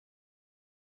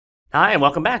Hi, and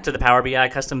welcome back to the Power BI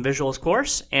Custom Visuals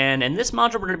course. And in this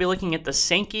module, we're going to be looking at the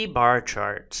Sankey Bar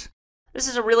Chart. This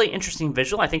is a really interesting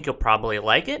visual. I think you'll probably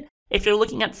like it. If you're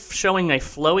looking at showing a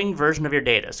flowing version of your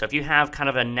data, so if you have kind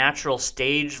of a natural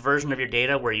staged version of your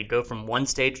data where you go from one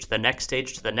stage to the next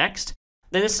stage to the next,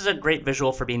 then this is a great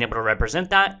visual for being able to represent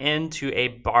that into a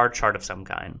bar chart of some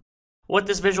kind. What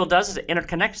this visual does is it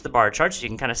interconnects the bar chart, so you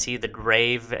can kind of see the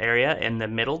gray area in the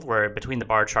middle, where between the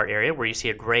bar chart area, where you see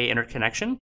a gray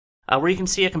interconnection. Where you can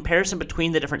see a comparison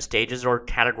between the different stages or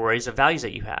categories of values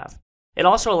that you have. It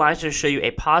also allows you to show you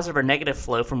a positive or negative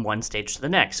flow from one stage to the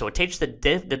next. So it takes the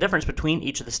difference between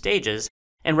each of the stages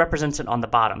and represents it on the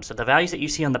bottom. So the values that you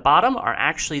see on the bottom are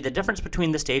actually the difference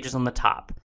between the stages on the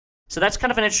top. So that's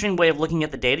kind of an interesting way of looking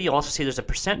at the data. You'll also see there's a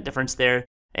percent difference there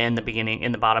in the beginning,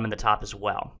 in the bottom, and the top as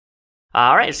well.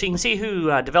 All right, so you can see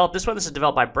who developed this one. This is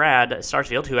developed by Brad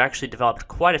Starfield, who actually developed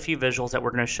quite a few visuals that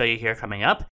we're going to show you here coming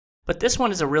up. But this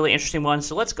one is a really interesting one,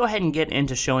 so let's go ahead and get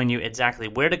into showing you exactly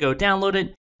where to go download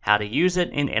it, how to use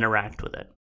it, and interact with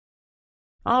it.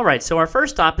 Alright, so our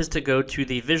first stop is to go to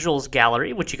the Visuals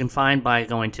Gallery, which you can find by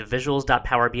going to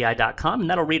visuals.powerbi.com, and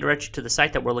that'll redirect you to the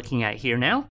site that we're looking at here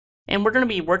now. And we're going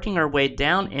to be working our way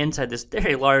down inside this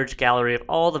very large gallery of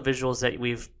all the visuals that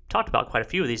we've talked about, quite a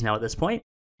few of these now at this point,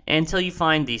 until you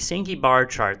find the Sanki Bar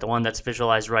Chart, the one that's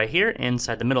visualized right here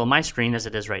inside the middle of my screen as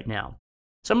it is right now.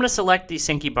 So I'm going to select the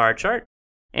Sanki Bar Chart,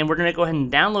 and we're going to go ahead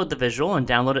and download the visual and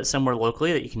download it somewhere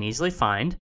locally that you can easily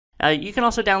find. You can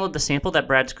also download the sample that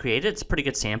Brad's created. It's a pretty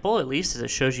good sample, at least, as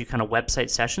it shows you kind of website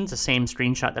sessions, the same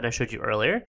screenshot that I showed you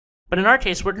earlier. But in our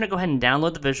case, we're going to go ahead and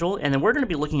download the visual, and then we're going to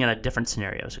be looking at a different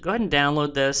scenario. So go ahead and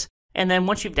download this, and then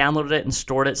once you've downloaded it and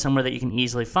stored it somewhere that you can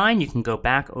easily find, you can go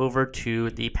back over to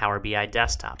the Power BI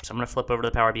desktop. So I'm going to flip over to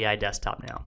the Power BI desktop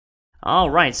now.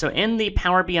 Alright, so in the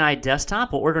Power BI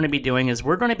desktop, what we're going to be doing is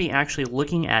we're going to be actually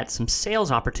looking at some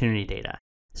sales opportunity data.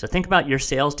 So think about your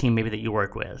sales team maybe that you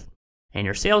work with. And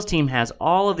your sales team has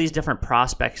all of these different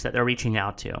prospects that they're reaching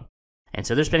out to. And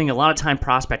so they're spending a lot of time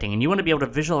prospecting, and you want to be able to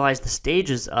visualize the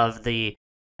stages of the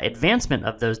advancement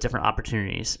of those different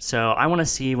opportunities. So I want to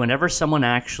see whenever someone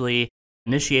actually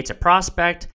initiates a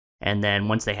prospect, and then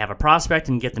once they have a prospect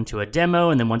and get them to a demo,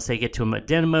 and then once they get to a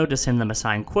demo to send them a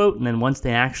signed quote, and then once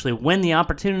they actually win the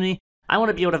opportunity, I want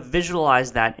to be able to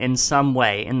visualize that in some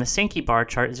way, and the Sankey Bar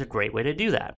Chart is a great way to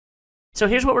do that. So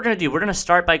here's what we're going to do. We're going to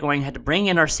start by going ahead to bring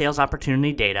in our sales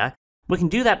opportunity data. We can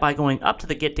do that by going up to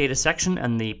the Get Data section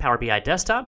on the Power BI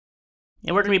desktop,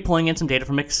 and we're going to be pulling in some data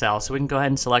from Excel, so we can go ahead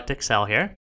and select Excel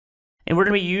here. And we're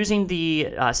going to be using the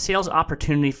sales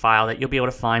opportunity file that you'll be able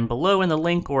to find below in the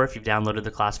link, or if you've downloaded the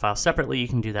class file separately, you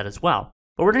can do that as well.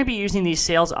 But we're going to be using the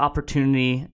sales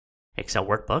opportunity Excel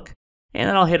workbook, and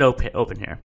then I'll hit open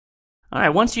here. All right,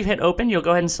 once you've hit open, you'll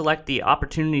go ahead and select the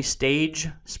opportunity stage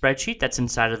spreadsheet that's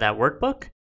inside of that workbook,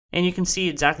 and you can see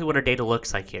exactly what our data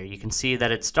looks like here. You can see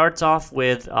that it starts off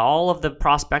with all of the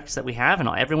prospects that we have and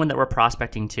everyone that we're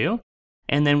prospecting to.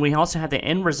 And then we also have the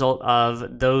end result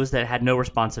of those that had no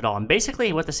response at all. And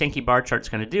basically what the Sankey Bar Chart is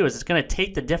going to do is it's going to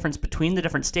take the difference between the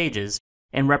different stages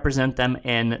and represent them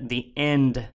in the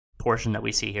end portion that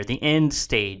we see here. The end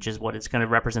stage is what it's going to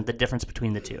represent, the difference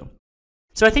between the two.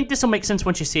 So I think this will make sense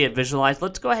once you see it visualized.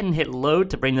 Let's go ahead and hit load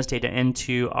to bring this data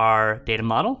into our data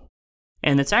model.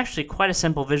 And it's actually quite a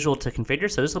simple visual to configure,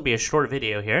 so this will be a short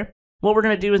video here. What we're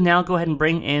going to do is now go ahead and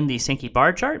bring in the Sankey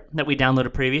Bar Chart that we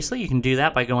downloaded previously. You can do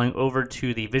that by going over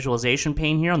to the visualization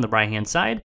pane here on the right-hand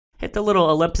side. Hit the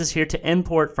little ellipsis here to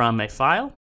import from a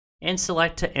file, and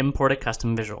select to import a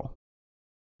custom visual.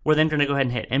 We're then going to go ahead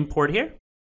and hit import here.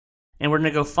 And we're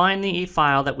going to go find the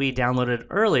file that we downloaded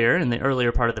earlier in the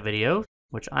earlier part of the video,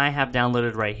 which I have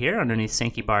downloaded right here underneath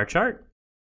Sankey Bar Chart,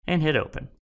 and hit open.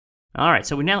 Alright,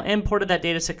 so we now imported that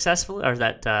data successfully, or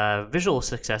that visual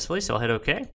successfully, so I'll hit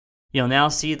OK. You'll now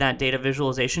see that data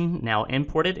visualization now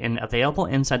imported and available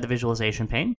inside the visualization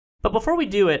pane. But before we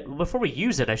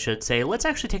use it, I should say, let's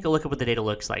actually take a look at what the data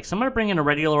looks like. So I'm going to bring in a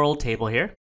regular old table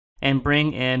here and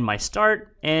bring in my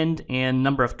start, end, and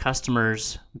number of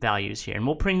customers values here. And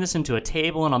we'll bring this into a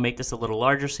table, and I'll make this a little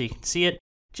larger so you can see it,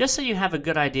 just so you have a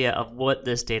good idea of what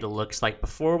this data looks like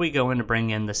before we go in to bring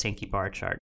in the Sankey Bar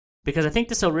Chart. Because I think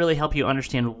this will really help you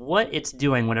understand what it's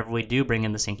doing whenever we do bring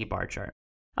in the Sankey Bar Chart.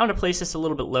 I'm going to place this a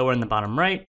little bit lower in the bottom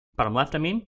left,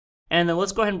 and then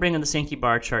let's go ahead and bring in the Sankey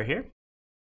Bar Chart here.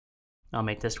 I'll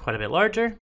make this quite a bit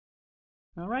larger.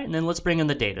 All right, and then let's bring in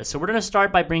the data. So we're going to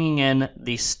start by bringing in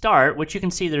the start, which you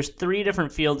can see there's 3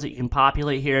 different fields that you can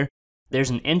populate here.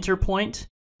 There's an enter point,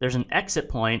 there's an exit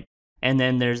point, and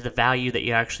then there's the value that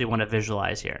you actually want to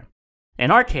visualize here. In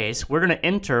our case, we're going to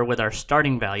enter with our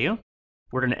starting value,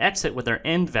 we're going to exit with our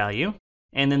end value,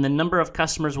 and then the number of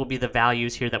customers will be the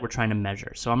values here that we're trying to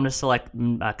measure. So I'm going to select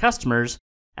customers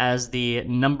as the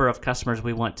number of customers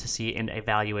we want to see an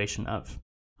evaluation of.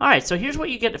 All right, so here's what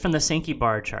you get from the Sanki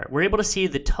Bar Chart. We're able to see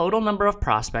the total number of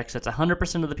prospects, that's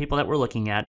 100% of the people that we're looking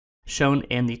at, shown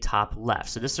in the top left.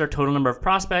 So this is our total number of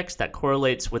prospects that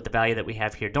correlates with the value that we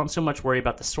have here. Don't so much worry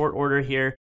about the sort order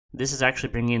here. This is actually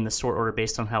bringing in the sort order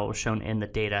based on how it was shown in the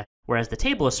data, whereas the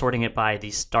table is sorting it by the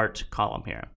start column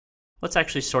here. Let's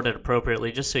actually sort it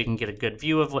appropriately just so you can get a good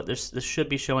view of what this should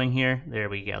be showing here. There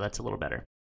we go, that's a little better.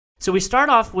 So we start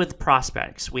off with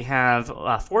prospects. We have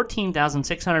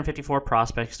 14,654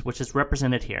 prospects, which is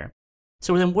represented here.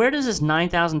 So then where does this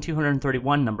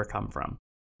 9,231 number come from?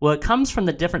 Well, it comes from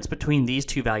the difference between these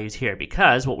two values here,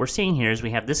 because what we're seeing here is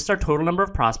we have, this is our total number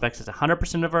of prospects. It's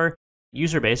 100% of our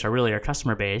user base, or really our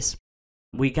customer base.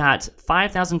 We got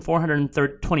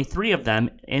 5,423 of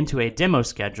them into a demo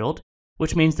scheduled,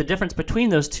 which means the difference between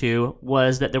those two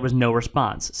was that there was no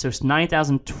response. So it's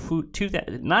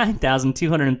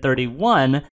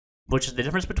 9,231, which is the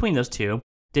difference between those two,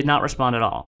 did not respond at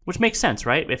all, which makes sense,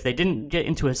 right? If they didn't get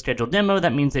into a scheduled demo,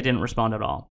 that means they didn't respond at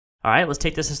all. All right, let's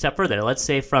take this a step further. Let's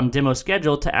say from demo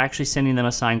scheduled to actually sending them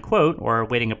a signed quote or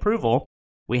awaiting approval,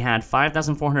 we had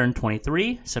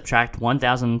 5,423, subtract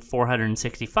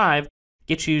 1,465,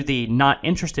 get you the not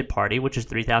interested party, which is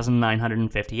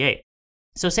 3,958.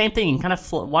 So same thing, you can kind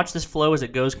of watch this flow as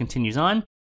it continues on.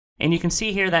 And you can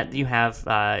see here that you have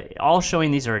all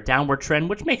showing these are a downward trend,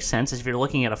 which makes sense if you're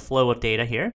looking at a flow of data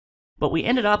here. But we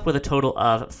ended up with a total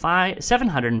of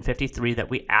 753 that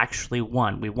we actually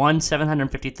won. We won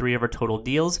 753 of our total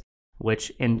deals,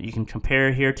 and you can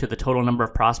compare here to the total number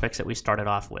of prospects that we started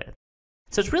off with.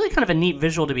 So it's really kind of a neat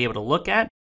visual to be able to look at.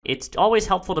 It's always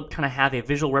helpful to kind of have a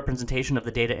visual representation of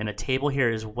the data in a table here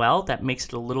as well. That makes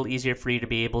it a little easier for you to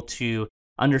be able to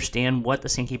understand what the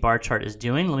Sanki Bar Chart is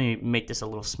doing. Let me make this a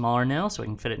little smaller now so I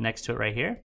can fit it next to it right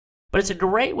here. But it's a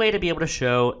great way to be able to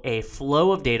show a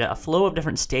flow of data, a flow of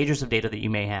different stages of data that you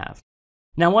may have.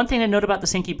 Now, one thing to note about the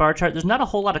Sanki Bar Chart, there's not a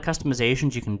whole lot of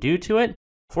customizations you can do to it.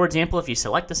 For example, if you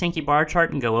select the Sanki Bar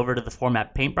Chart and go over to the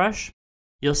Format Paintbrush,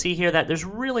 you'll see here that there's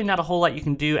really not a whole lot you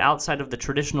can do outside of the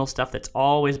traditional stuff that's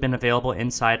always been available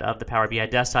inside of the Power BI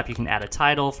desktop. You can add a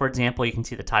title, for example. You can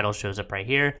see the title shows up right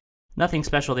here. Nothing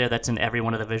special there, that's in every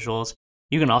one of the visuals.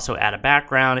 You can also add a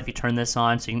background if you turn this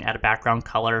on, so you can add a background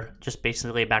color, just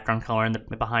basically a background color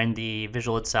behind the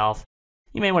visual itself.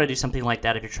 You may want to do something like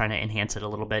that if you're trying to enhance it a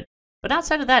little bit. But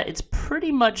outside of that, it's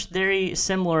pretty much very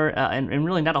similar and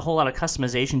really not a whole lot of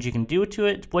customizations you can do to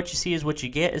it. What you see is what you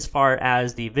get as far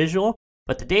as the visual,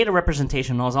 but the data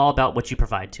representation is all about what you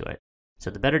provide to it. So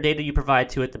the better data you provide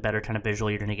to it, the better kind of visual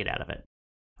you're going to get out of it.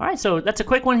 All right, so that's a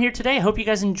quick one here today. I hope you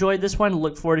guys enjoyed this one.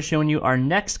 Look forward to showing you our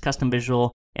next custom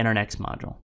visual in our next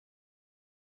module.